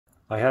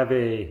I have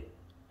a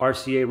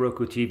RCA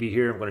Roku TV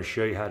here. I'm going to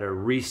show you how to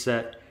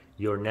reset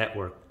your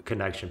network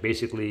connection.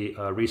 Basically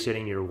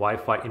resetting your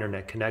Wi-Fi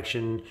internet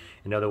connection.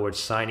 In other words,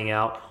 signing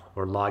out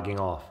or logging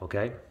off,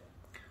 okay?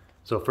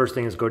 So first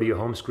thing is go to your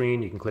home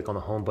screen. You can click on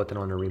the home button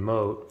on the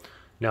remote.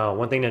 Now,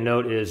 one thing to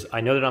note is I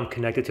know that I'm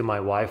connected to my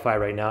Wi-Fi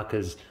right now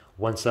because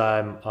once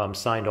I'm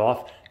signed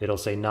off, it'll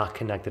say not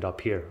connected up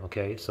here,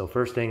 okay? So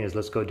first thing is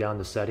let's go down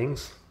to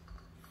settings.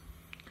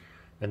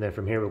 And then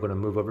from here, we're going to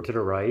move over to the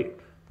right.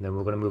 And then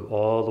we're going to move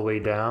all the way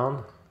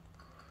down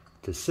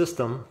to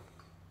system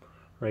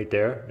right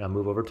there. Now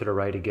move over to the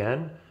right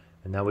again.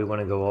 And now we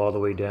want to go all the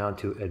way down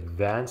to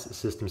advanced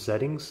system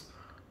settings.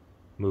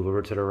 Move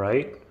over to the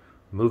right.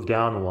 Move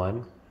down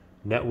one.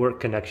 Network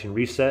connection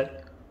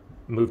reset.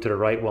 Move to the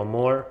right one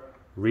more.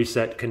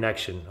 Reset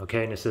connection.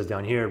 Okay, and it says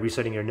down here,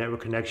 resetting your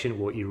network connection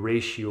will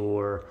erase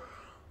your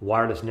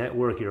wireless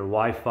network, your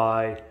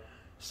Wi-Fi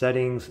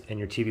settings, and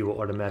your TV will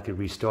automatically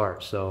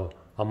restart. So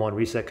I'm on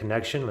reset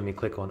connection. Let me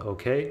click on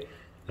OK,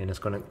 and it's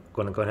going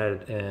to go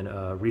ahead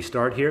and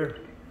restart here.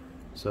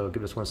 So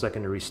give us 1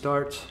 second to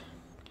restart.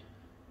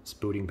 It's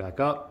booting back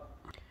up.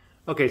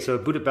 Okay, so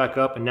it booted back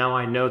up, and now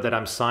I know that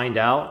I'm signed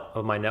out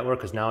of my network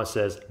because now it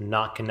says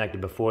not connected.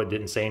 Before it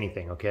didn't say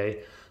anything,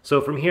 okay? So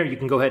from here, you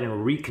can go ahead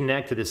and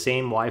reconnect to the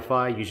same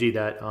Wi-Fi. Usually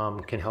that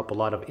can help a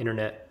lot of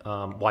internet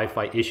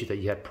Wi-Fi issues that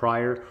you had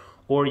prior,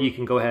 or you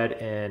can go ahead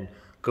and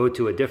go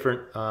to a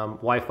different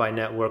Wi-Fi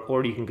network,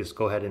 or you can just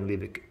go ahead and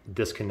leave it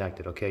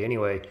disconnected, okay?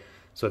 Anyway,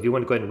 so if you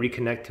want to go ahead and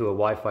reconnect to a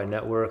Wi-Fi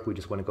network, we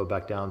just want to go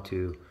back down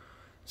to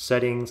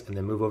settings and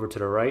then move over to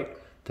the right,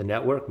 to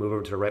network, move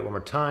over to the right one more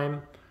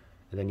time.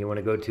 And then you want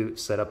to go to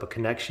set up a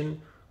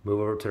connection, move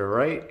over to the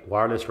right,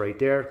 wireless right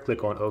there,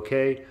 click on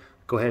OK.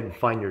 Go ahead and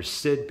find your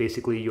SID,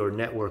 basically your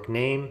network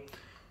name,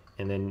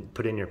 and then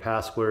put in your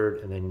password,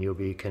 and then you'll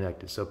be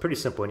connected. So pretty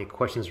simple. Any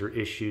questions or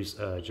issues,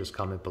 just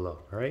comment below.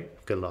 All right,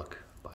 good luck.